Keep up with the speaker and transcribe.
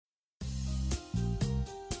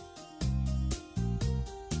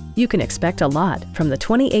You can expect a lot from the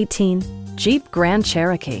 2018 Jeep Grand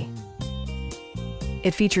Cherokee.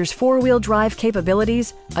 It features four-wheel drive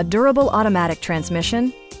capabilities, a durable automatic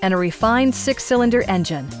transmission, and a refined six-cylinder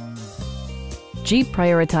engine. Jeep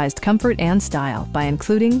prioritized comfort and style by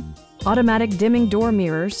including automatic dimming door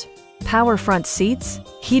mirrors, power front seats,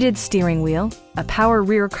 heated steering wheel, a power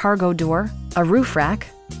rear cargo door, a roof rack,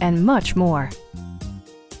 and much more.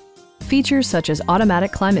 Features such as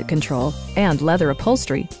automatic climate control and leather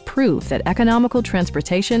upholstery prove that economical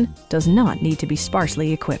transportation does not need to be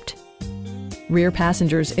sparsely equipped. Rear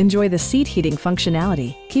passengers enjoy the seat heating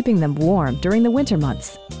functionality, keeping them warm during the winter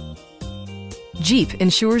months. Jeep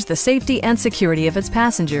ensures the safety and security of its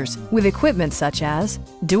passengers with equipment such as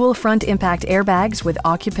dual front impact airbags with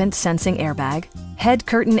occupant sensing airbag, head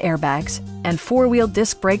curtain airbags, and four-wheel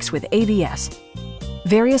disc brakes with ABS.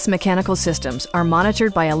 Various mechanical systems are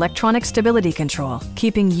monitored by electronic stability control,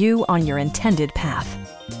 keeping you on your intended path.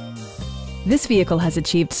 This vehicle has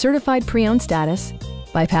achieved certified pre-owned status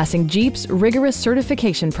by passing Jeep's rigorous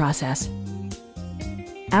certification process.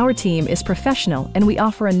 Our team is professional and we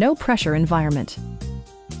offer a no-pressure environment.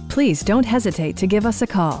 Please don't hesitate to give us a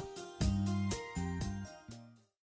call.